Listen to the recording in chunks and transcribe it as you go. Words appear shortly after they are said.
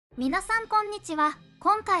皆さんこんにちは。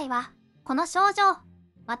今回はこの症状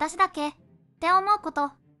私だけって思うこ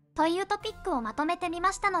とというトピックをまとめてみ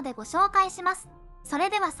ましたのでご紹介します。それ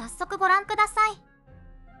では早速ご覧ください。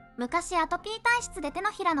昔アトピー体質で手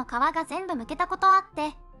のひらの皮が全部むけたことあっ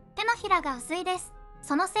て手のひらが薄いです。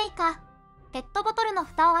そのせいかペットボトルの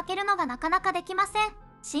蓋を開けるのがなかなかできません。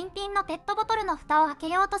新品のペットボトルの蓋を開け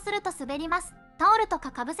ようとすると滑ります。タオルと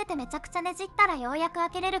かかぶせてめちゃくちゃねじったらようやく開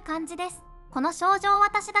けれる感じです。この症状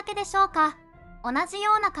私だけでしょうか？同じ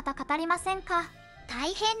ような方語りませんか？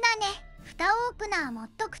大変だね。蓋オープナー持っ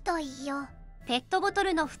とくといいよ。ペットボト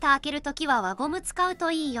ルの蓋開けるときは輪ゴム使う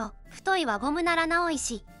といいよ。太い輪ゴムならなおい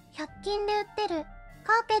し。100均で売ってる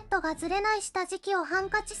カーペットがずれない下敷きをハン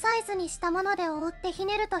カチサイズにしたもので覆ってひ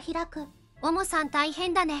ねると開く。おもさん大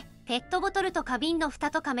変だね。ペットボトルとか瓶の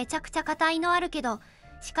蓋とかめちゃくちゃ硬いのあるけど、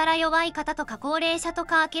力弱い方とか高齢者と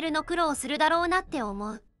か開けるの苦労するだろうなって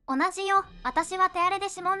思う。同じよ。私は手荒れで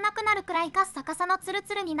指紋なくなるくらいカッサカサのツル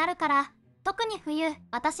ツルになるから。特に冬、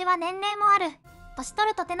私は年齢もある。年取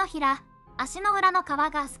ると手のひら、足の裏の皮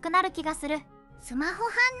が薄くなる気がする。スマホ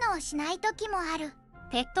反応しない時もある。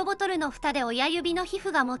ペットボトルの蓋で親指の皮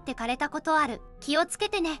膚が持ってかれたことある。気をつけ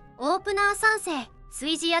てね。オープナー賛成。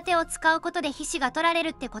炊事や手を使うことで皮脂が取られる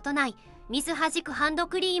ってことない。水はじくハンド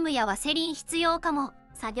クリームやワセリン必要かも。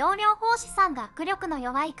作業療法士さんが握力の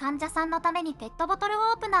弱い患者さんのためにペットボトル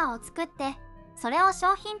オープナーを作ってそれを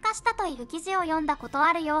商品化したという記事を読んだこと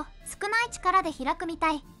あるよ。少ない力で開くみ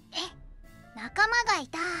たい。仲間がい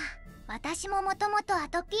た。私ももともとア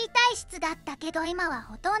トピー体質だったけど今は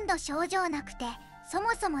ほとんど症状なくて、そも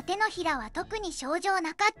そも手のひらは特に症状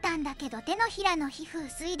なかったんだけど手のひらの皮膚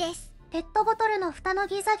薄いです。ペットボトルの蓋の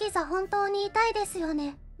ギザギザ本当に痛いですよ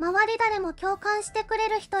ね。周り誰も共感してくれ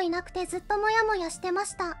る人いなくてずっとモヤモヤしてま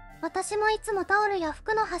した。私もいつもタオルや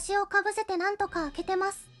服の端をかぶせてなんとか開けて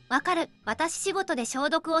ます。わかる。私仕事で消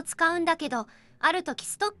毒を使うんだけど、ある時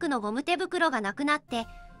ストックのゴム手袋がなくなって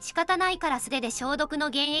仕方ないから素手で消毒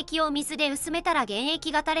の原液を水で薄めたら原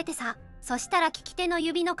液が垂れてさ。そしたら利き手の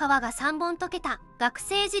指の皮が3本溶けた。学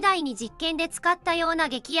生時代に実験で使ったような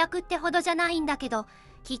劇薬ってほどじゃないんだけど、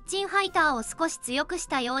キッチンファイターを少し強くし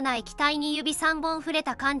たような液体に指3本触れ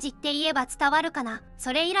た感じって言えば伝わるかな。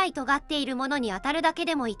それ以来尖っているものに当たるだけ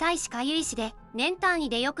でも痛いしかゆいしで、年単位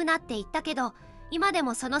で良くなっていったけど、今で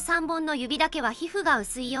もその3本の指だけは皮膚が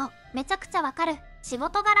薄いよ。めちゃくちゃわかる。仕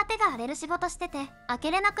事柄手が荒れる仕事してて開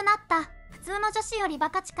けれなくなった。普通の女子より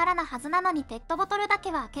バカ力なはずなのにペットボトルだ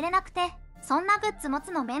けは開けれなくて、そんなグッズ持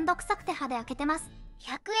つのめんどくさくて歯で開けてます。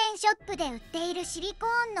100円ショップで売っているシリコ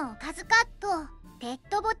ーンのおかずカップをペッ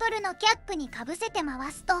トボトルのキャップにかぶせて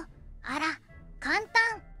回すと、あら簡単。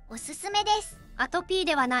おすすめです。アトピー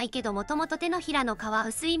ではないけどもともと手のひらの皮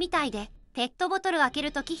薄いみたいで、ペットボトル開け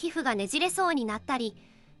るとき皮膚がねじれそうになったり、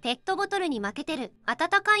ペットボトルに負けてる。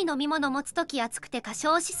温かい飲み物持つとき熱くて過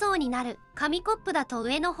小しそうになる。紙コップだと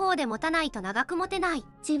上の方で持たないと長く持てない。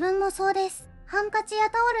自分もそうです。ハンカチ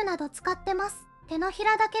やタオルなど使ってます。手のひ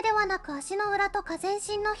らだけではなく足の裏とか全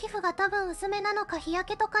身の皮膚が多分薄めなのか日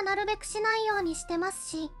焼けとかなるべくしないようにしてます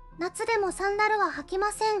し、夏でもサンダルは履き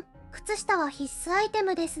ません。靴下は必須アイテ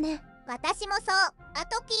ムですね。私もそう。ア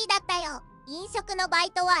トピーだったよ。飲食のバ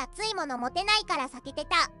イトは熱いもの持てないから避けて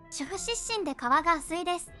た。主婦失神で皮が薄い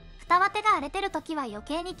です。蓋は手が荒れてる時は余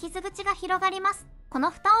計に傷口が広がります。こ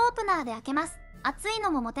の蓋オープナーで開けます。熱い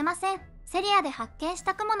のも持てません。セリアで発見し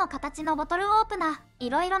た雲の形のボトルオープナー。い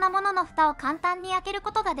ろいろなものの蓋を簡単に開ける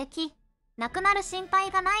ことができ、なくなる心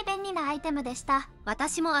配がない便利なアイテムでした。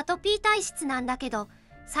私もアトピー体質なんだけど、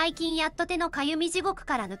最近やっと手のかゆみ地獄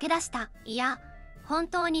から抜け出した。いや、本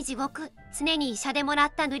当に地獄。常に医者でもら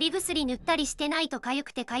った塗り薬塗ったりしてないとかゆ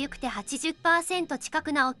くて 80% 近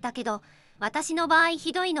く治ったけど、私の場合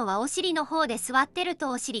ひどいのはお尻の方で座ってると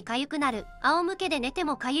お尻かゆくなる。仰向けで寝て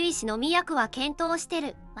もかゆいし飲み薬は検討して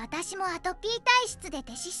る。私もアトピー体質で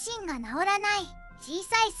手湿疹が治らない。小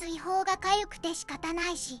さい水泡がかゆくて仕方な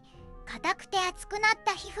いし、硬くて熱くなっ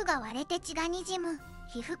た皮膚が割れて血がにじむ。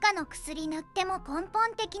皮膚科の薬塗っても根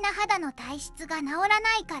本的な肌の体質が治ら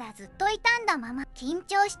ないからずっと傷んだまま。緊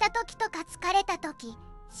張した時とか疲れた時、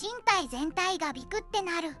身体全体がビクって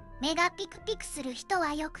なる。目がピクピクする人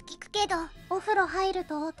はよく聞くけど、お風呂入る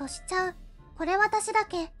と音しちゃう。これ私だ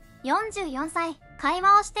け。44歳、会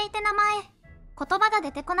話をしていて名前。言葉が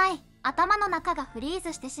出てこない。頭の中がフリー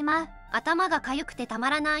ズしてしまう。頭がかゆくてた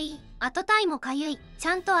まらない。後タイもかゆい。ち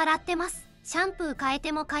ゃんと洗ってます。シャンプー変え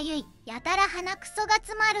てもかゆい。やたら鼻くそが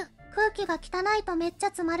詰まる。空気が汚いとめっちゃ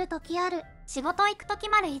詰まる時ある。仕事行く時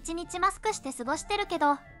丸1日マスクして過ごしてるけ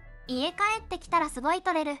ど、家帰ってきたらすごい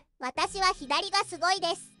取れる。私は左がすごい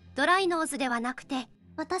です。ドライノーズではなくて、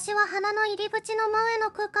私は鼻の入り口の真上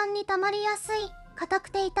の空間に溜まりやすい。硬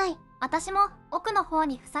くて痛い。私も奥の方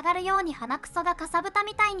に塞がるように鼻くそがかさぶた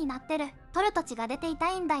みたいになってる。取ると血が出て痛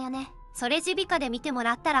いんだよね。それ耳鼻科で見ても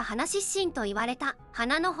らったら鼻湿疹と言われた。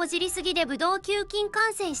鼻のほじりすぎでブドウ球菌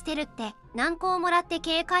感染してるって軟膏をもらって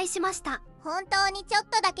警戒しました。本当にちょっ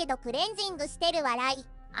とだけどクレンジングしてる笑い。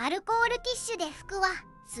アルコールティッシュで拭くわ。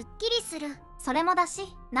すっきりする。それもだし、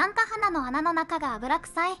なんか鼻の穴の中が油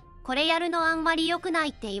臭い。これやるのあんまり良くない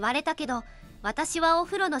って言われたけど、私はお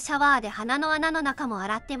風呂のシャワーで鼻の穴の中も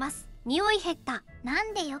洗ってます。匂い減った。な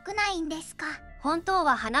んで良くないんですか？本当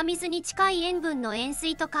は鼻水に近い塩分の塩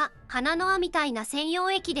水とか鼻の輪みたいな専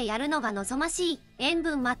用液でやるのが望ましい。塩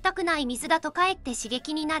分全くない水だとかえって刺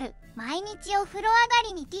激になる。毎日お風呂上が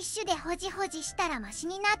りにティッシュでほじほじしたらマシ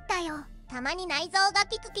になったよ。たまに内臓が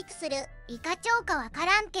ピクピクする。胃か腸かわか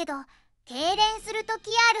らんけど痙攣する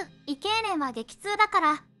時ある。胃痙攣は激痛だから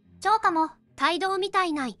腸かも。胎動みた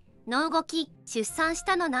いないの動き。出産し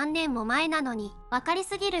たの何年も前なのにわかり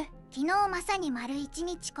すぎる。昨日まさに丸1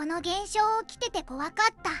日この現象起きてて怖か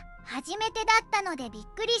った。初めてだったのでびっ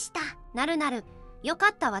くりした。なるなる。よ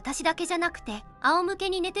かった。私だけじゃなくて仰向け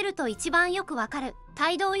に寝てると一番よくわかる。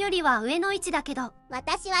胎動よりは上の位置だけど。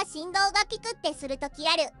私は心臓がピクってする時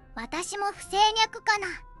ある。私も不整脈かな。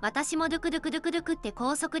私もドゥクドゥクドゥクドゥクって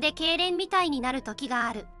高速で痙攣みたいになる時が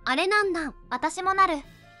ある。あれなんなん？私もなる。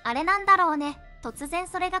あれなんだろうね。突然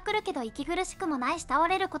それが来るけど息苦しくもないし倒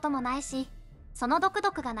れることもないし、そのドク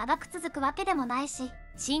ドクが長く続くわけでもないし。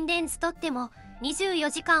心電図取っても24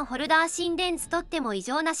時間ホルダー心電図取っても異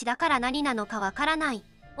常なしだから何なのかわからない。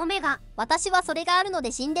オメガ。私はそれがあるの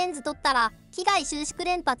で心電図取ったら気外収縮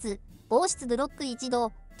連発、房室ブロック1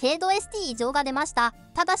度、軽度 ST 異常が出ました。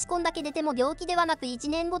ただしこんだけ出ても病気ではなく1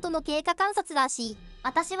年ごとの経過観察らしい。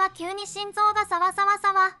私は急に心臓がサワサワ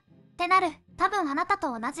サワってなる。多分あなた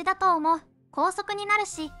と同じだと思う。高速になる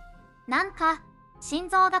し、なんか心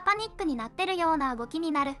臓がパニックになってるような動き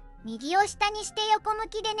になる。右を下にして横向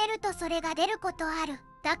きで寝るとそれが出ることある。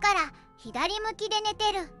だから左向きで寝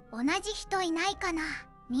てる。同じ人いないかな。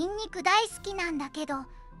ニンニク大好きなんだけど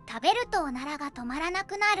食べるとおならが止まらな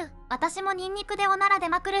くなる。私もニンニクでおなら出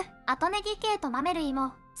まくる。あとネギ系と豆類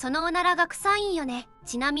も。そのおならが臭いんよね。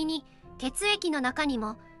ちなみに血液の中に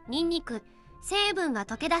もニンニク成分が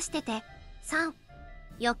溶け出してて3、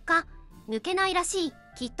4日抜けないらしい。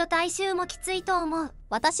きっと体臭もきついと思う。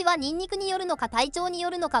私はニンニクによるのか体調によ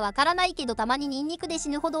るのかわからないけどたまにニンニクで死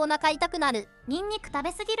ぬほどお腹痛くなる。ニンニク食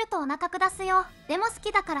べ過ぎるとお腹下すよ。でも好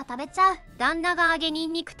きだから食べちゃう。旦那が揚げニ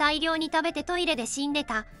ンニク大量に食べてトイレで死んで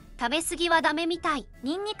た。食べ過ぎはダメみたい。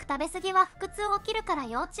ニンニク食べ過ぎは腹痛起きるから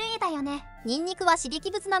要注意だよね。ニンニクは刺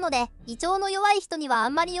激物なので胃腸の弱い人にはあ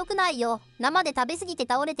んまり良くないよ。生で食べ過ぎて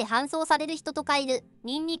倒れて搬送される人とかいる。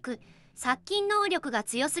ニンニク殺菌能力が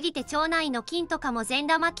強すぎて腸内の菌とかも善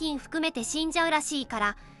玉菌含めて死んじゃうらしいか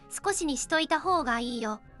ら少しにしといた方がいい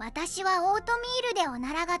よ。私はオートミールでお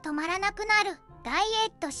ならが止まらなくなる。ダイエ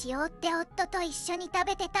ットしようって夫と一緒に食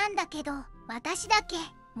べてたんだけど私だけ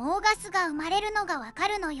毛ガスが生まれるのがわか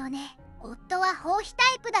るのよね。夫は包皮タ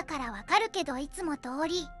イプだからわかるけどいつも通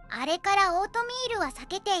りあれからオートミールは避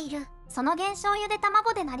けている。その現象ゆで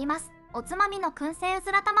卵でなります。おつまみの燻製う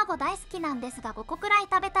ずら卵大好きなんですが5個くらい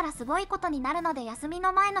食べたらすごいことになるので休み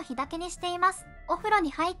の前の日だけにしています。お風呂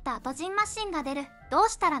に入った後ジンマシンが出る。どう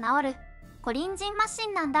したら治る？コリンジンマシ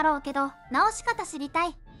ンなんだろうけど治し方知りた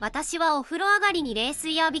い。私はお風呂上がりに冷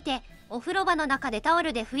水浴びてお風呂場の中でタオ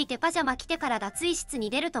ルで拭いてパジャマ着てから脱衣室に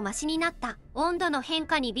出るとマシになった。温度の変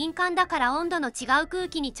化に敏感だから温度の違う空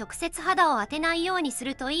気に直接肌を当てないようにす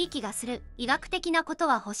るといい気がする。医学的なこと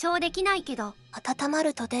は保証できないけど。温ま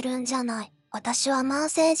ると出るんじゃない。私は慢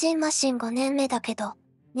性ジンマシン5年目だけど、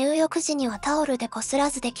入浴時にはタオルでこすら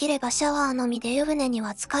ずできればシャワーのみで湯船に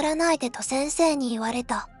は浸からないでと先生に言われ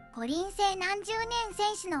た。コリン星何十年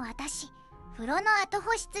選手の私、風呂の後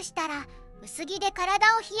保湿したら薄着で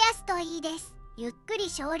体を冷やすといいです。ゆっくり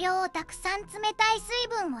少量をたくさん冷たい水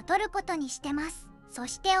分を取ることにしてます。そ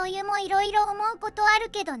してお湯もいろいろ思うことある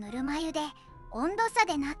けどぬるま湯で温度差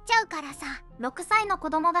でなっちゃうからさ。6歳の子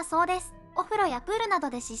供がそうです。お風呂やプールなど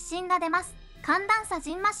で湿疹が出ます。寒暖差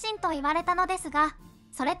ジンマシンと言われたのですが、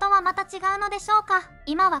それとはまた違うのでしょうか。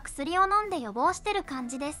今は薬を飲んで予防してる感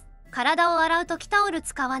じです。体を洗うときタオル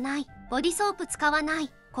使わない、ボディソープ使わない、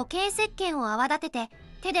固形石鹸を泡立てて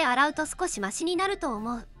手で洗うと少しマシになると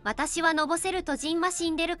思う。私はのぼせるとジンマシ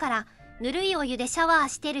ン出るからぬるいお湯でシャワー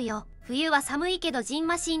してるよ。冬は寒いけどジン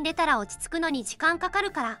マシン出たら落ち着くのに時間かか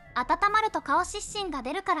るから。温まると顔湿疹が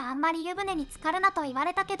出るからあんまり湯船に浸かるなと言わ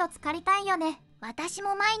れたけど浸かりたいよね。私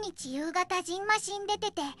も毎日夕方ジンマシン出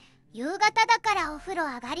てて、夕方だからお風呂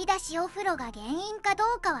上がりだしお風呂が原因かど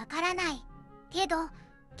うかわからないけど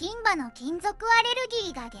金歯の金属アレル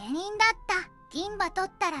ギーが原因だった。銀歯取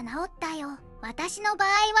ったら治ったよ。私の場合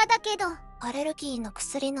はだけど。アレルギーの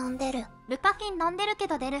薬飲んでる。ルパフィン飲んでるけ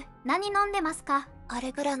ど出る。何飲んでますか？ア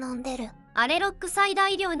レグラ飲んでる。アレロック最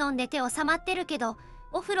大量飲んでて収まってるけど、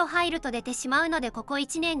お風呂入ると出てしまうのでここ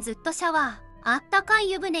1年ずっとシャワー。あったかい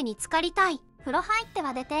湯船に浸かりたい。風呂入って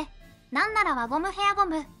は出て、なんなら輪ゴムヘアゴ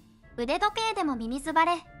ム。腕時計でもミミズバ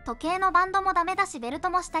レ、時計のバンドもダメだしベルト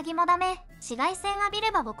も下着もダメ。紫外線浴び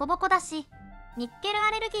ればボコボコだし。ニッケル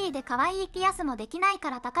アレルギーで可愛いピアスもできないか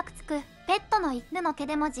ら高くつく。ペットの犬の毛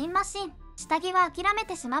でもジンマシン。下着は諦め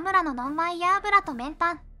て島村のノンワイヤーブラと綿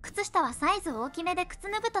パン。靴下はサイズ大きめで靴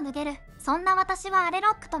脱ぐと脱げる。そんな私はアレ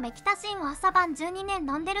ロックとメキタジンを朝晩12年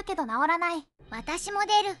飲んでるけど治らない。私も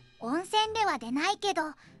出る。温泉では出ないけど、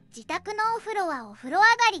自宅のお風呂はお風呂上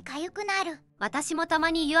がりかゆくなる。私もたま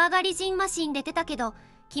に湯上がりジンマシン出てたけど、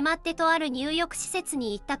決まってとある入浴施設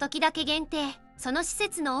に行った時だけ限定。その施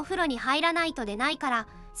設のお風呂に入らないと出ないから、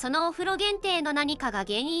そのお風呂限定の何かが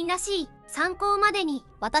原因らしい。参考までに。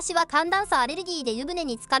私は寒暖差アレルギーで湯船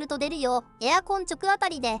に浸かると出るよ。エアコン直当た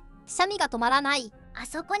りでくしゃみが止まらない。あ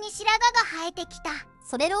そこに白髪が生えてきた。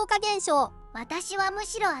それ老化現象。私はむ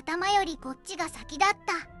しろ頭よりこっちが先だった。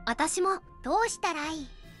私も。どうしたらいい？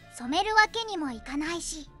染めるわけにもいかない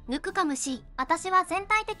し。抜くか虫。私は全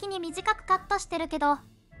体的に短くカットしてるけど、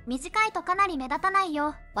短いとかなり目立たない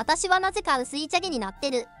よ。私はなぜか薄い茶毛になって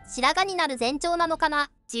る。白髪になる前兆なのかな。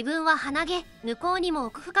自分は鼻毛、抜こうにも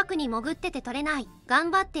奥深くに潜ってて取れない。頑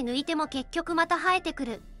張って抜いても結局また生えてく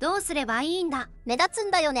る。どうすればいいんだ。目立つ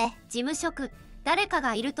んだよね。事務職、誰か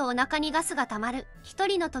がいるとお腹にガスがたまる。一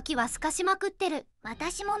人の時はすかしまくってる。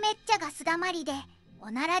私もめっちゃガスだまりで、お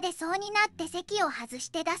なら出そうになって席を外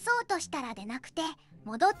して出そうとしたら出なくて、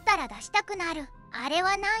戻ったら出したくなる。あれ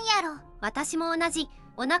はなんやろ。私も同じ。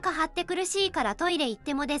お腹張って苦しいからトイレ行っ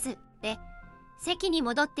ても出ず。で、席に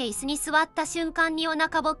戻って椅子に座った瞬間にお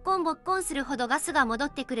腹ボッコンボッコンするほどガスが戻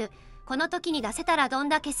ってくる。この時に出せたらどん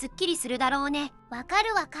だけすっきりするだろうね。わか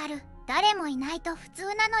るわかる。誰もいないと普通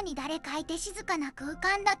なのに誰かいて静かな空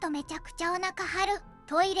間だとめちゃくちゃお腹張る。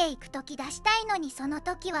トイレ行く時出したいのにその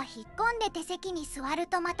時は引っ込んでて席に座る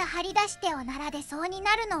とまた張り出しておなら出そうに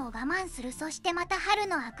なるのを我慢する。そしてまた張る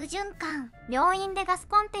の悪循環。病院でガス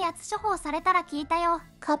コンってやつ処方されたら聞いたよ。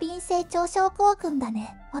過敏性腸症候群だ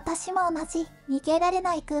ね。私も同じ。逃げられ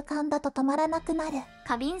ない空間だと止まらなくなる。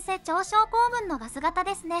過敏性腸症候群のガス型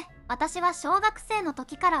ですね。私は小学生の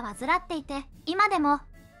時から患っていて、今でも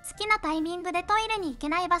好きなタイミングでトイレに行け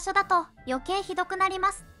ない場所だと余計ひどくなり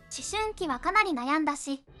ます。思春期はかなり悩んだ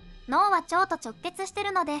し、脳は腸と直結して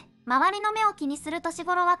るので、周りの目を気にする年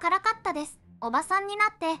頃はからかったです。おばさんにな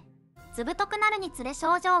って、図太くなるにつれ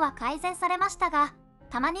症状は改善されましたが、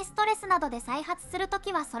たまにストレスなどで再発すると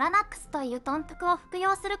きはソラナックスという豚腹を服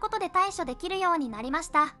用することで対処できるようになりまし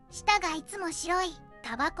た。舌がいつも白い。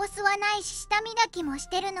タバコ吸わないし舌磨きもし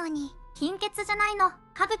てるのに。貧血じゃないの。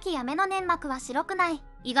歯茎や目の粘膜は白くない。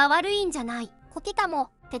胃が悪いんじゃない。コケか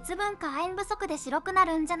も。鉄分か亜鉛不足で白くな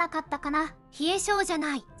るんじゃなかったかな。冷え性じゃ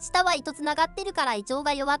ない。舌は胃とつながってるから胃腸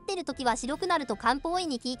が弱ってる時は白くなると漢方医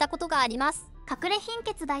に聞いたことがあります。隠れ貧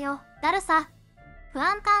血だよ。だるさ、不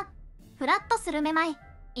安感、フラッとするめまい、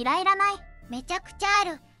イライラない。めちゃくちゃあ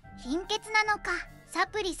る。貧血なのか。サ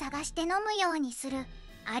プリ探して飲むようにする。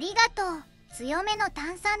ありがとう。強めの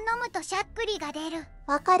炭酸飲むとしゃっくりが出る。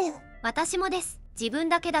わかる。私もです。自分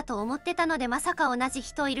だけだと思ってたのでまさか同じ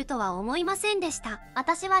人いるとは思いませんでした。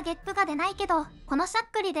私はゲップが出ないけど、このしゃ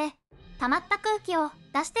っくりで溜まった空気を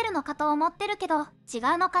出してるのかと思ってるけど、違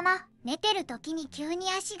うのかな。寝てる時に急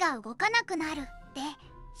に足が動かなくなる。で、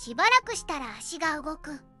しばらくしたら足が動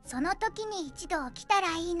く。その時に一度起きた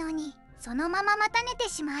らいいのに、そのまままた寝て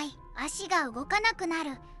しまい、足が動かなくな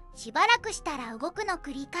る。しばらくしたら動くの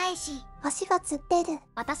繰り返し。足がつってる。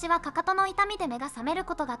私はかかとの痛みで目が覚める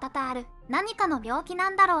ことが多々ある。何かの病気な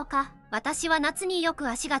んだろうか。私は夏によく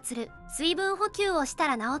足がつる。水分補給をした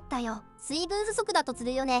ら治ったよ。水分不足だとつ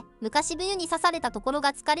るよね。昔冬に刺されたところ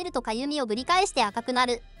が疲れるとかゆみをぶり返して赤くな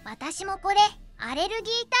る。私もこれ、アレル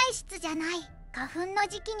ギー体質じゃない。花粉の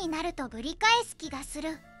時期になるとぶり返す気がす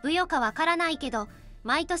る。ブヨかわからないけど、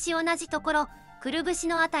毎年同じところ、くるぶし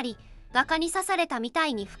のあたり、画家に刺されたみた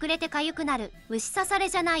いに膨れてかゆくなる。虫刺され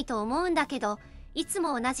じゃないと思うんだけど、いつ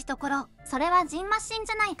も同じところ。それはジンマシン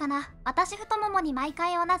じゃないかな。私太ももに毎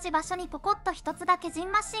回同じ場所にポコッと一つだけジ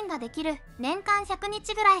ンマシンができる。年間100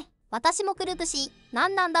日ぐらい。私もくるぶし。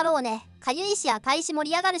何なんだろうね。かゆいし赤いし盛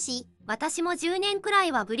り上がるし。私も10年くら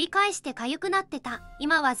いはぶり返してかゆくなってた。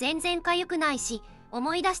今は全然かゆくないし、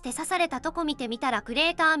思い出して刺されたとこ見てみたらクレ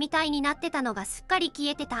ーターみたいになってたのがすっかり消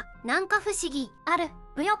えてた。なんか不思議。ある。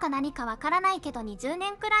ブヨか何かわからないけど20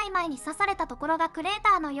年くらい前に刺されたところがクレー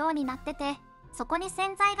ターのようになってて、そこに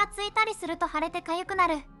洗剤がついたりすると腫れて痒くな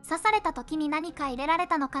る。刺された時に何か入れられ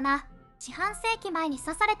たのかな。四半世紀前に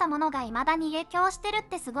刺されたものが未だに影響してるっ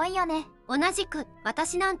てすごいよね。同じく、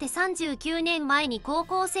私なんて39年前に高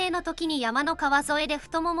校生の時に山の川沿いで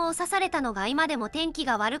太ももを刺されたのが今でも天気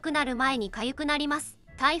が悪くなる前に痒くなります。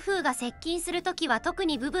台風が接近する時は特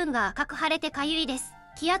に部分が赤く腫れて痒いです。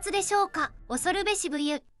気圧でしょうか、恐るべし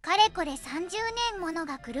冬。かれこれ30年もの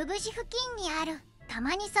がくるぶし付近にある。た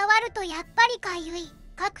まに触るとやっぱりかゆい。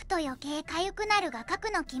かくと余計かゆくなるがか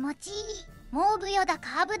くの気持ちいい。もうブヨだか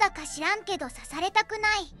ハブだか知らんけど刺されたく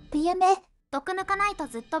ない。冬ね。毒抜かないと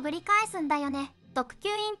ずっとぶり返すんだよね。毒吸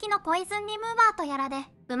引器のポイズンリムーバーとやらで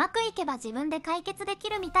うまくいけば自分で解決でき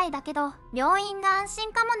るみたいだけど、病院が安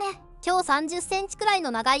心かもね。今日30センチくらい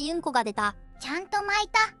の長いうんこが出た。ちゃんと巻い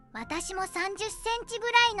た。私も30センチ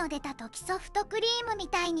ぐらいの出た時ソフトクリームみ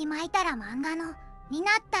たいに巻いたら漫画のに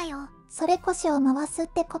なったよ。それ腰を回すっ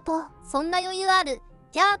てこと？そんな余裕ある。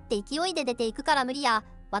ギャーって勢いで出ていくから無理や。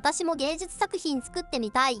私も芸術作品作ってみ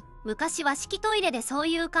たい。昔は式トイレでそう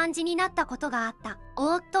いう感じになったことがあった。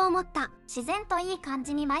おーっと思った。自然といい感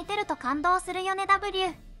じに巻いてると感動するよね W。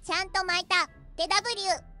 ちゃんと巻いた。で W。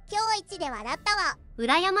今日一で笑ったわ。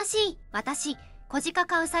羨ましい。私、小鹿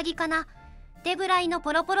かウサギかな。ってぐらいの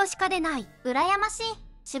ポロポロしか出ない。羨ましい。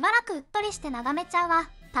しばらくうっとりして眺めちゃうわ。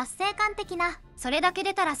達成感的な。それだけ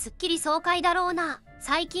出たらすっきり爽快だろうな。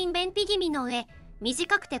最近便秘気味の上、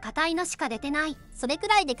短くて硬いのしか出てない。それく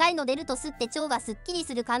らいでかいの出ると吸って腸がすっきり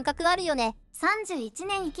する感覚あるよね。31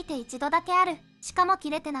年生きて一度だけある。しかも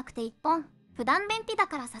切れてなくて1本。普段便秘だ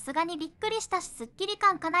からさすがにびっくりしたし、すっきり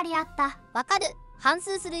感かなりあった。わかる。反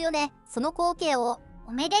芻するよね、その光景を。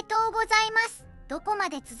おめでとうございます。どこま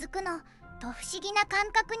で続くのと不思議な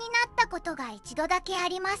感覚になったことが一度だけあ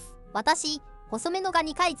ります。私、細めのが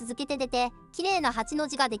2回続けて出て、綺麗な8の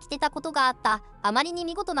字ができてたことがあった。あまりに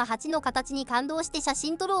見事な8の形に感動して写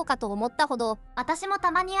真撮ろうかと思ったほど。私も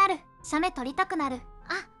たまにある。写メ撮りたくなる。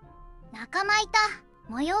あ、仲間いた。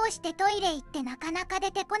催してトイレ行ってなかなか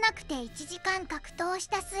出てこなくて1時間格闘し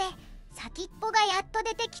た末、先っぽがやっと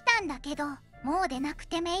出てきたんだけど、もう出なく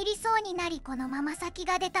てめいりそうになり、このまま先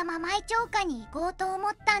が出たまま胃腸科に行こうと思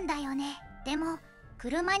ったんだよね。でも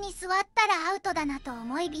車に座ったらアウトだなと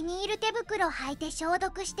思いビニール手袋履いて消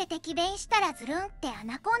毒して摘便したらズルンってア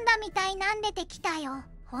ナコンダみたいなん出てきたよ。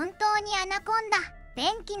本当にアナコンダ。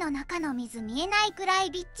便器の中の水見えないくら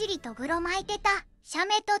いびっちりとぐろ巻いてた。写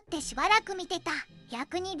メ撮ってしばらく見てた。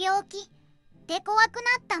逆に病気で怖く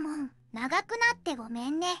なったもん。長くなってごめ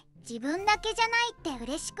んね。自分だけじゃないって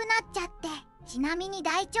嬉しくなっちゃって。ちなみに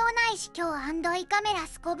大腸内視鏡&胃カメラ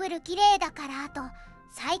すこぶる綺麗だから、あと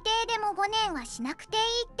最低でも5年はしなくていい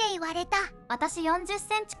って言われた。私40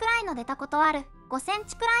センチくらいの出たことある。5セン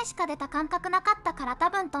チくらいしか出た感覚なかったから、多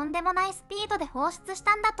分とんでもないスピードで放出し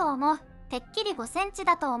たんだと思う。てっきり5センチ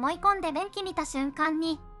だと思い込んで便器見た瞬間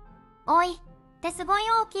に「おい」ってすごい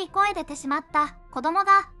大きい声出てしまった。子供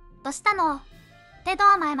が「どうしたの?」ってド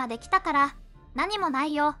ア前まで来たから「何もな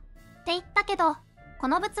いよ」って言ったけど、こ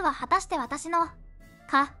の物は果たして私の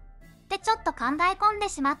かってちょっと考え込んで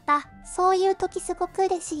しまった。そういう時すごく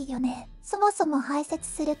嬉しいよね。そもそも排泄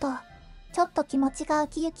するとちょっと気持ちがウ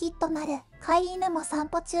キウキっとなる。飼い犬も散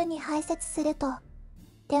歩中に排泄すると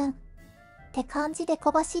でんって感じで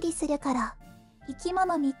小走りするから、生き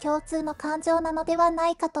物に共通の感情なのではな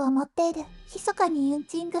いかと思っている。密かにウン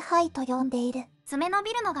チングハイと呼んでいる。爪伸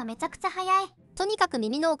びるのがめちゃくちゃ早い。とにかく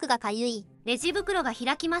耳の奥がかゆい。レジ袋が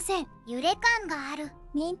開きません。揺れ感がある。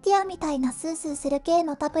ミンティアみたいなスースーする系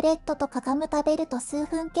のタブレットとかガム食べると数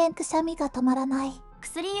分間くしゃみが止まらない。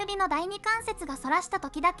薬指の第二関節が反らした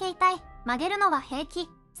時だけ痛い。曲げるのは平気。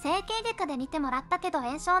整形外科で見てもらったけど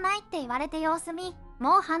炎症ないって言われて様子見。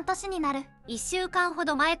もう半年になる。1週間ほ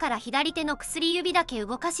ど前から左手の薬指だけ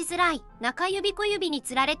動かしづらい。中指小指に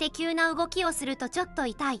つられて急な動きをするとちょっと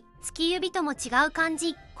痛い。月指とも違う感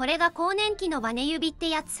じ。これが更年期のバネ指って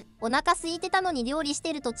やつ。お腹空いてたのに料理し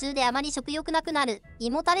てる途中であまり食欲なくなる。胃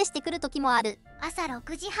もたれしてくる時もある。朝6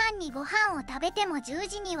時半にご飯を食べても10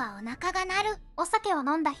時にはお腹が鳴る。お酒を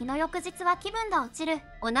飲んだ日の翌日は気分が落ちる。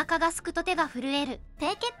お腹がすくと手が震える。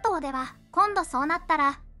低血糖では今度そうなった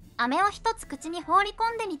ら飴を一つ口に放り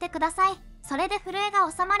込んでみてください。それで震え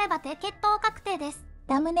が収まれば低血糖確定です。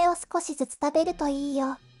ラムネを少しずつ食べるといい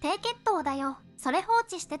よ。低血糖だよ。それ放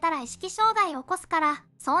置してたら意識障害を起こすから。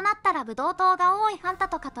そうなったらブドウ糖が多いファンタ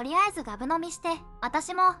とかとりあえずガブ飲みして。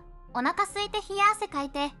私もお腹空いて冷や汗かい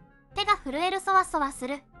て手が震えるそわそわす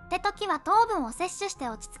るって時は糖分を摂取して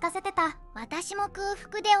落ち着かせてた。私も空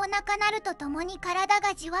腹でお腹鳴るとともに体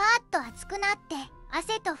がじわーっと熱くなって、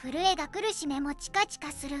汗と震えが来るし目もチカチ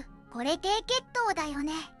カする。これ低血糖だよ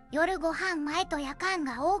ね。夜ご飯前と夜間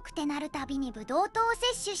が多くてなるたびにブドウ糖を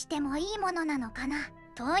摂取してもいいものなのかな。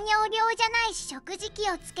糖尿病じゃないし食事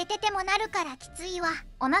気をつけててもなるからきついわ。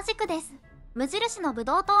同じくです。無印のブ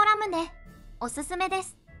ドウ糖ラムネおすすめで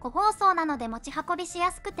す。個包装なので持ち運びし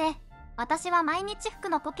やすくて、私は毎日服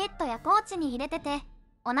のポケットやポーチに入れてて、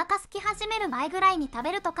お腹空き始める前ぐらいに食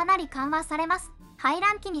べるとかなり緩和されます。排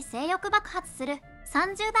卵期に性欲爆発する。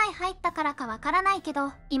30代入ったからかわからないけ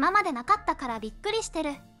ど、今までなかったからびっくりして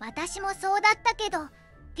る。私もそうだったけど、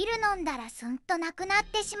ピル飲んだらスンとなくなっ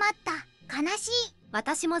てしまった。悲しい。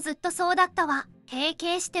私もずっとそうだったわ。閉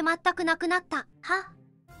経して全くなくなった。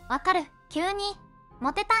わかる。急に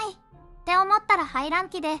モテたいって思ったら排卵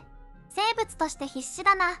期で、生物として必死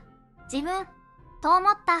だな自分と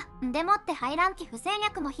思った。でもって排卵期不整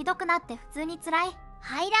脈もひどくなって普通に辛い。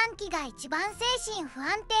排卵期が一番精神不安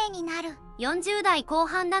定になる。40代後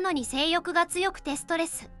半なのに性欲が強くてストレ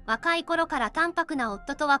ス。若い頃から淡白な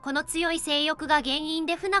夫とはこの強い性欲が原因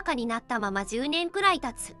で不仲になったまま10年くらい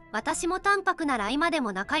経つ。私も淡白なら今で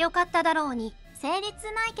も仲良かっただろうに。生理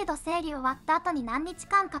痛ないけど生理終わった後に何日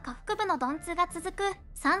間か下腹部の鈍痛が続く。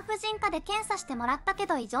産婦人科で検査してもらったけ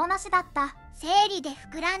ど異常なしだった。生理で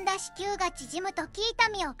膨らんだ子宮が縮むと痛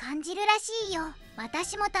みを感じるらしいよ。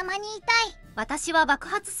私もたまに痛い。私は爆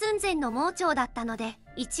発寸前の盲腸だったので、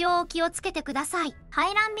一応お気をつけてください。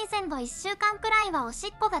排卵日前後1週間くらいはおし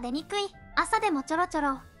っこが出にくい。朝でもちょろちょ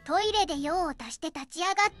ろ。トイレで用を足して立ち上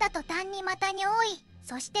がった途端にまた尿意。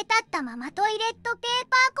そして立ったままトイレットペー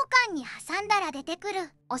パー股間に挟んだら出てくる。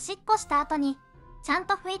おしっこした後にちゃん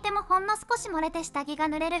と拭いてもほんの少し漏れて下着が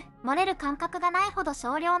濡れる。漏れる感覚がないほど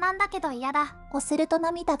少量なんだけど嫌だ。こすると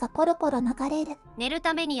涙がポロポロ流れる。寝る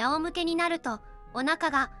ために仰向けになるとお腹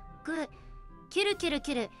がグーキュルキュル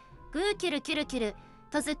キュルグーキュルキュルキュル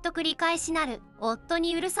とずっと繰り返しなる。夫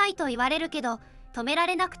にうるさいと言われるけど止めら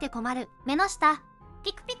れなくて困る。目の下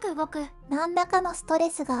ピクピク動く。何らかのストレ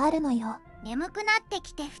スがあるのよ。眠くなって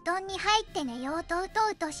きて布団に入って寝ようとうと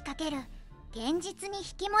うと仕掛ける。現実に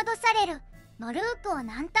引き戻される。のループを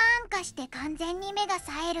何ターンかして完全に目が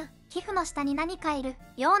冴える。皮膚の下に何かいる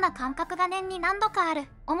ような感覚が年に何度かある。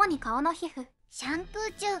主に顔の皮膚。シャンプ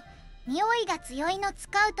ー中匂いが強いの使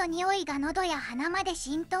うと匂いが喉や鼻まで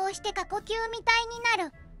浸透して過呼吸みたいにな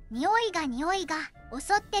る。匂いが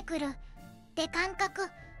襲ってくるって感覚。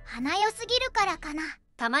鼻良すぎるからかな。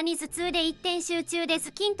たまに頭痛で一点集中で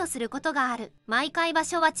ズキンとすることがある。毎回場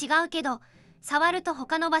所は違うけど触ると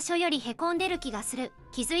他の場所よりへこんでる気がする。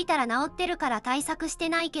気づいたら治ってるから対策して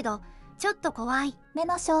ないけどちょっと怖い。目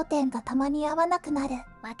の焦点がたまに合わなくなる。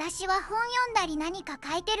私は本読んだり何か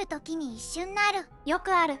書いてる時に一瞬なる。よ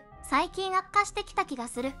くある。最近悪化してきた気が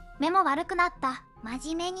する。目も悪くなった。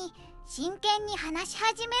真面目に真剣に話し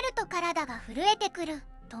始めると体が震えてくる。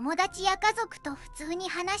友達や家族と普通に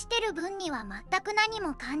話してる分には全く何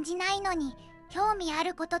も感じないのに、興味あ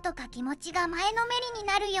ることとか気持ちが前のめりに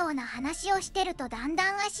なるような話をしてるとだんだ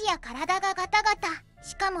ん足や体がガタガタ。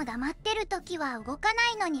しかも黙ってる時は動かな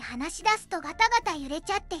いのに話し出すとガタガタ揺れ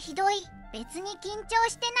ちゃってひどい。別に緊張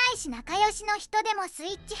してないし仲良しの人でもスイ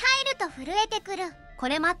ッチ入ると震えてくる。こ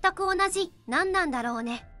れ全く同じ。何なんだろう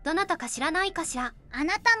ね。どなたか知らないかしら。あ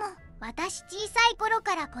なたも。私小さい頃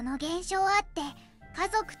からこの現象あって、家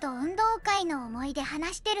族と運動会の思い出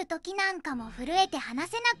話してる時なんかも震えて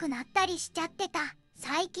話せなくなったりしちゃってた。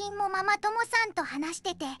最近もママ友さんと話し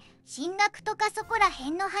てて、進学とかそこら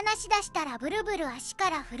辺の話出したらブルブル足か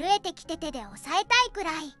ら震えてきて手で押さえたいく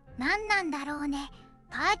らい。何なんだろうね。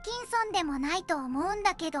パーキンソンでもないと思うん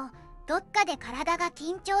だけど、どっかで体が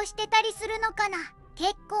緊張してたりするのかな。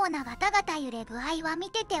結構なガタガタ揺れ具合は見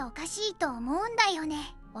てておかしいと思うんだよ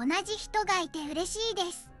ね。同じ人がいて嬉しいで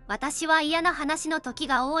す。私は嫌な話の時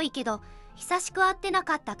が多いけど、久しく会ってな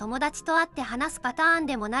かった友達と会って話すパターン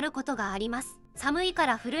でもなることがあります。寒いか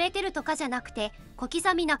ら震えてるとかじゃなくて、小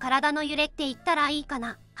刻みな体の揺れって言ったらいいか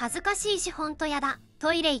な。恥ずかしいしほんとやだ。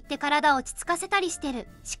トイレ行って体落ち着かせたりしてる。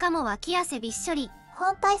しかも脇汗びっしょり。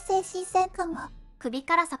本体精神線かも。首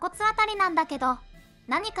から鎖骨あたりなんだけど、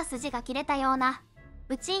何か筋が切れたような、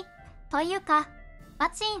ブチというかバ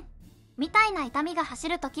チンみたいな痛みが走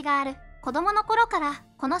る時がある。子供の頃から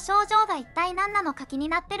この症状が一体何なのか気に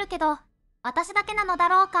なってるけど、私だけなのだ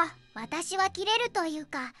ろうか。私は切れるという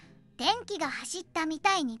か、電気が走ったみ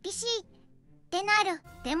たいにピシーってなる。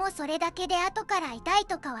でもそれだけで後から痛い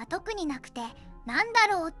とかは特になくて、なんだ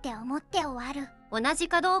ろうって思って終わる。同じ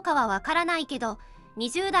かどうかはわからないけど、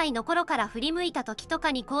20代の頃から振り向いた時と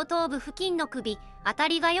かに後頭部付近の首当た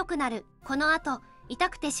りが良くなる。この後痛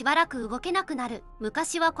くてしばらく動けなくなる。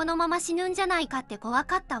昔はこのまま死ぬんじゃないかって怖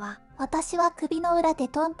かったわ。私は首の裏で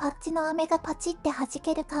トンパッチの飴がパチって弾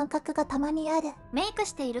ける感覚がたまにある。メイク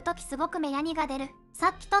している時すごく目やにが出る。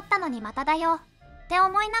さっき撮ったのにまただよって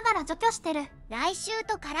思いながら除去してる。来週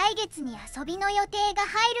とか来月に遊びの予定が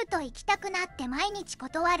入ると行きたくなって毎日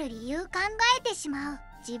断る理由考えてしまう。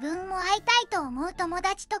自分も会いたいと思う友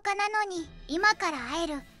達とかなのに、今から会え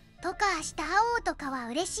るとか明日会おうとかは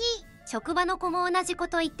嬉しい。職場の子も同じこ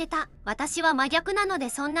と言ってた。私は真逆なので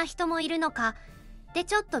そんな人もいるのかって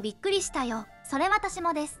ちょっとびっくりしたよ。それ私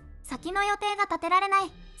もです。先の予定が立てられな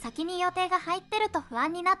い。先に予定が入ってると不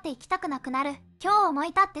安になって行きたくなくなる。今日思い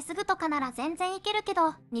立ってすぐとかなら全然行けるけ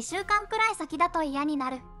ど、2週間くらい先だと嫌にな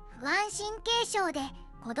る。不安神経症で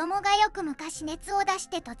子供がよく昔熱を出し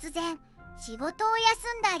て突然仕事を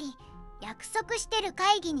休んだり、約束してる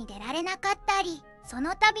会議に出られなかったり、そ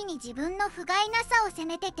の度に自分の不甲斐なさを責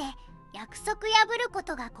めてて、約束破るこ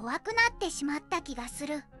とが怖くなってしまった気がす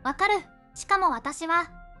る。わかる。しかも私は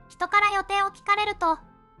人から予定を聞かれると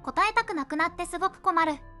答えたくなくなってすごく困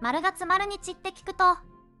る。丸月丸日って聞くと、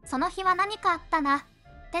その日は何かあったなっ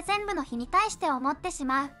て全部の日に対して思ってし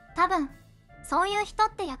まう。多分そういう人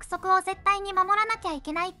って約束を絶対に守らなきゃい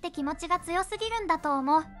けないって気持ちが強すぎるんだと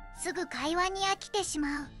思う。すぐ会話に飽きてし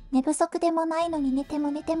まう。寝不足でもないのに寝て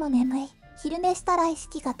も眠い。昼寝したら意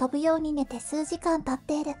識が飛ぶように寝て数時間経っ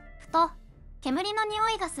ている。ふと煙の匂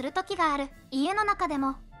いがする時がある。家の中で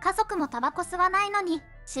も家族もタバコ吸わないのに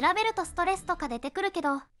調べるとストレスとか出てくるけ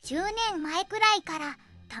ど、10年前くらいから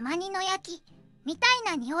たまに野焼きみた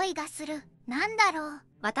いな匂いがする。なんだろう。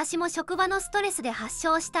私も職場のストレスで発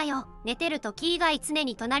症したよ。寝てる時以外常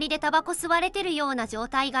に隣でタバコ吸われてるような状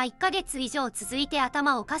態が1ヶ月以上続いて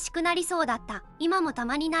頭おかしくなりそうだった。今もた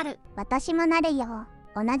まになる。私もなるよ。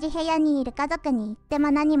同じ部屋にいる家族に言っても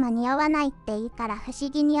何も匂わないっていいから不思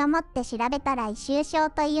議に思って調べたら異臭症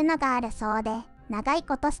というのがあるそうで、長い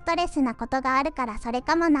ことストレスなことがあるからそれ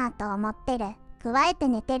かもなと思ってる。加えて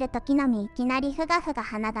寝てる時のみいきなりふがふが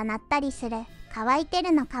鼻が鳴ったりする。乾いて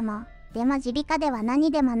るのかも。でも耳鼻科では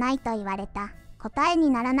何でもないと言われた。答えに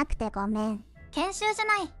ならなくてごめん。研修じゃ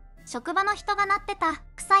ない。職場の人がなってた。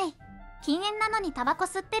臭い。禁煙なのにタバコ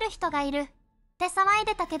吸ってる人がいるって騒い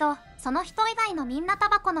でたけど、その人以外のみんなタ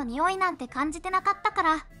バコの匂いなんて感じてなかったか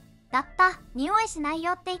ら、だった。匂いしない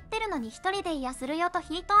よって言ってるのに一人で癒するよと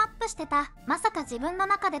ヒートアップしてた。まさか自分の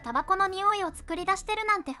中でタバコの匂いを作り出してる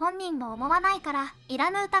なんて本人も思わないから、いら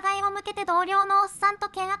ぬ疑いを向けて同僚のおっさんと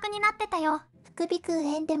険悪になってたよ。副鼻腔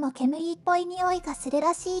炎でも煙っぽい匂いがする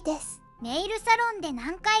らしいです。ネイルサロンで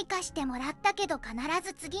何回かしてもらったけど必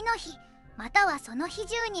ず次の日またはその日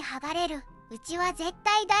中に剥がれる。うちは絶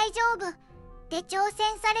対大丈夫で挑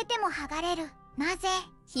戦されても剥がれる。なぜ？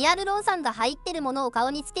ヒアルロン酸が入ってるものを顔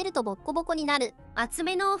につけるとボッコボコになる。厚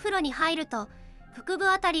めのお風呂に入ると腹部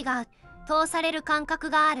あたりが通される感覚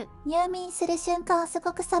がある。入眠する瞬間す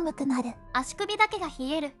ごく寒くなる。足首だけが冷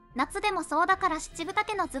える。夏でもそうだから七分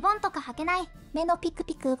丈のズボンとか履けない。目のピク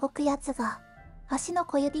ピク動くやつが足の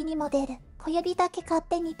小指にも出る。小指だけ勝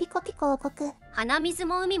手にピコピコ動く。鼻水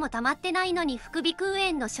も海も溜まってないのに副鼻腔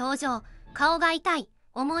炎の症状。顔が痛い、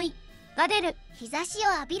重いが出る。日差し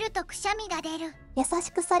を浴びるとくしゃみが出る。優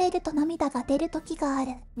しくされると涙が出る時があ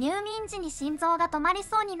る。入眠時に心臓が止まり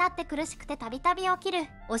そうになって苦しくてたびたび起きる。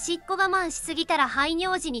おしっこ我慢しすぎたら排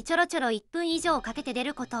尿時にちょろちょろ1分以上かけて出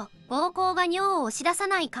ること。膀胱が尿を押し出さ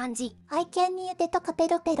ない感じ。愛犬に腕とかペ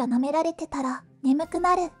ロペロ舐められてたら眠く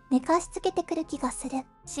なる。寝かしつけてくる気がする。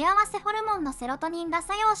幸せホルモンのセロトニンが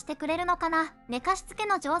作用してくれるのかな。寝かしつけ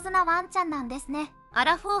の上手なワンちゃんなんですね。ア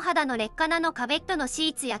ラフォー肌の劣化なのかベッドのシ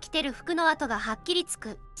ーツや着てる服の跡がはっきりつ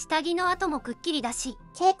く。下着の跡もくっきりだし。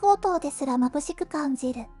蛍光灯ですら眩しく感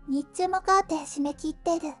じる。日中もカーテン閉め切っ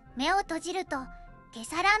てる。目を閉じるとケ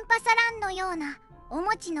サランパサランのようなお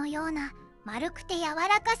餅のような丸くて柔ら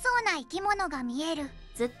かそうな生き物が見える。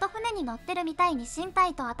ずっと船に乗ってるみたいに身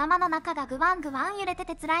体と頭の中がグワングワン揺れて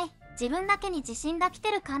て辛い。自分だけに自信が来て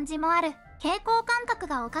る感じもある。蛍光感覚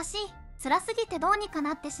がおかしい。辛すぎてどうにか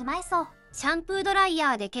なってしまいそう。シャンプードライ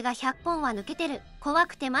ヤーで毛が100本は抜けてる。怖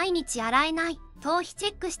くて毎日洗えない。頭皮チェ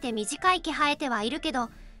ックして短い毛生えてはいるけど、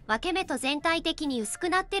分け目と全体的に薄く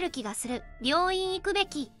なってる気がする。病院行くべ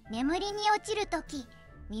き。眠りに落ちるとき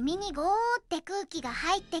耳にゴーって空気が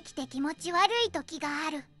入ってきて気持ち悪い時があ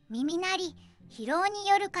る。耳鳴り、疲労に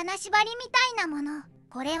よる金縛りみたいなもの。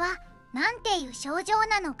これはなんていう症状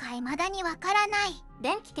なのか未だにわからない。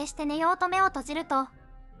電気消して寝ようと目を閉じると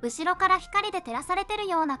後ろから光で照らされてる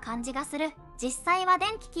ような感じがする。実際は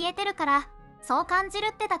電気消えてるからそう感じる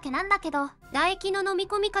ってだけなんだけど、唾液の飲み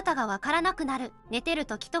込み方がわからなくなる。寝てる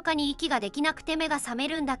時とかに息ができなくて目が覚め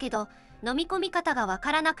るんだけど、飲み込み方がわ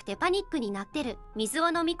からなくてパニックになってる。水を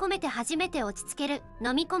飲み込めて初めて落ち着ける。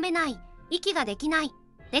飲み込めない。息ができない。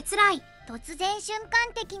で辛い。突然瞬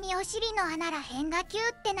間的にお尻の穴ら辺がキュ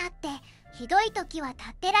ーってなって、ひどい時は立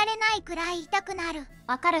ってられないくらい痛くなる。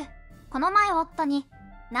わかる。この前夫に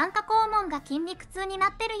軟化肛門が筋肉痛に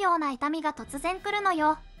なってるような痛みが突然来るの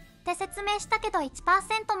よって説明したけど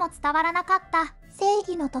 1% も伝わらなかった。生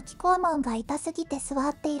理の時肛門が痛すぎて座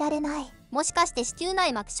っていられない。もしかして子宮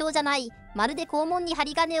内膜症じゃない？まるで肛門に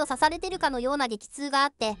針金を刺されてるかのような激痛があ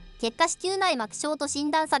って、結果子宮内膜症と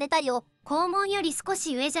診断されたよ。肛門より少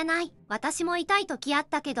し上じゃない？私も痛い時あっ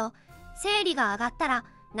たけど、生理が上がったら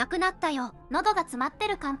なくなったよ。喉が詰まって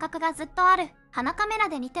る感覚がずっとある。鼻カメラ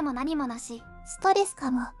で見ても何もなし。ストレス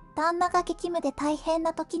かも。旦那が激務で大変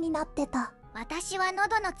な時になってた。私は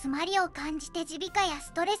喉の詰まりを感じて耳鼻科や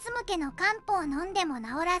ストレス向けの漢方を飲んでも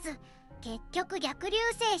治らず、結局逆流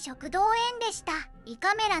性食道炎でした。胃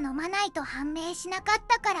カメラ飲まないと判明しなかっ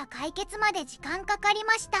たから解決まで時間かかり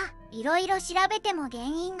ました。いろいろ調べても原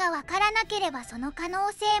因がわからなければその可能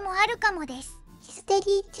性もあるかもです。ヒステ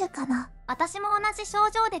リー級かな。私も同じ症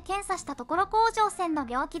状で検査したところ甲状腺の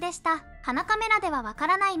病気でした。鼻カメラではわか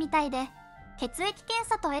らないみたいで、血液検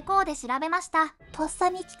査とエコーで調べました。とっさ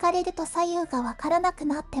に聞かれると左右がわからなく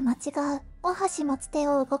なって間違う。お箸持つ手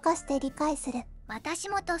を動かして理解する。私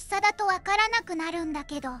もとっさだとわからなくなるんだ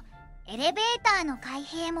けど、エレベーターの開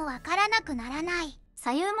閉もわからなくならない。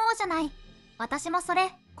左右もじゃない。私もそ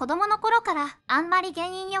れ子供の頃からあんまり原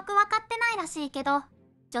因よくわかってないらしいけど、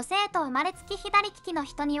女性と生まれつき左利きの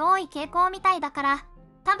人に多い傾向みたいだから、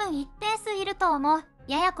多分一定数いると思う。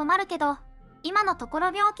やや困るけど、今のとこ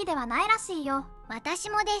ろ病気ではないらしいよ。私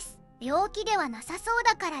もです。病気ではなさそう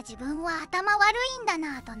だから自分は頭悪いんだ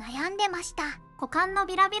なぁと悩んでました。股間の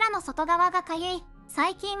ビラビラの外側がかゆい。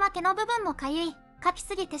最近は毛の部分もかゆい。かき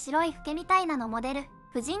すぎて白いフケみたいなのも出る。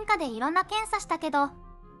婦人科でいろんな検査したけど、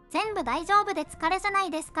全部大丈夫で疲れじゃな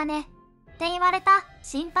いですかねって言われた。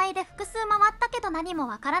心配で複数回ったけど何も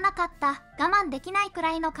わからなかった。我慢できないく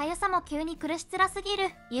らいのかゆさも急に苦しつらすぎる。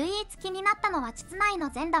唯一気になったのは膣内の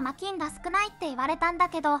善玉菌が少ないって言われたんだ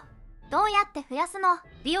けど、どうやって増やすの？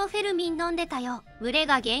ビオフェルミン飲んでたよ。群れ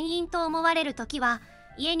が原因と思われる時は、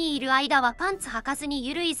家にいる間はパンツ履かずに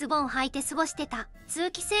ゆるいズボン履いて過ごしてた。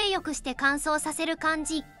通気性良くして乾燥させる感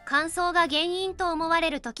じ。乾燥が原因と思わ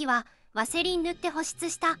れる時はワセリン塗って保湿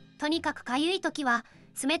した。とにかくかゆい時は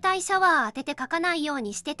冷たいシャワー当ててかかないよう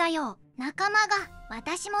にしてたよ。仲間が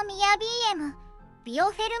私もミヤ BM ビオ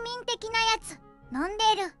フェルミン的なやつ飲ん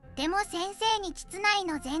でる。でも先生に膣内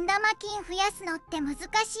の善玉菌増やすのって難し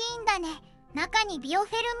いんだね。中にビオフ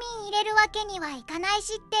ェルミン入れるわけにはいかない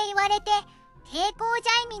しって言われて、抵抗じ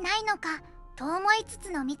ゃ意味ないのかと思いつ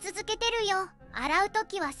つ飲み続けてるよ。洗う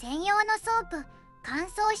時は専用のソープ、乾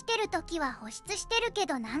燥してる時は保湿してるけ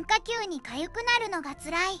どなんか急に痒くなるのが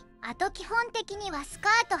辛い。あと基本的にはスカ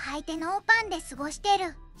ート履いてノーパンで過ごして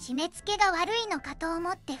る。締め付けが悪いのかと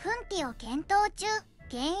思ってフンティを検討中。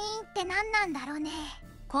原因って何なんだろうね。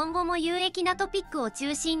今後も有益なトピックを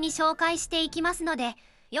中心に紹介していきますので、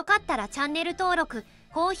よかったらチャンネル登録、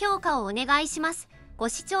高評価をお願いします。ご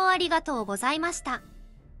視聴ありがとうございました。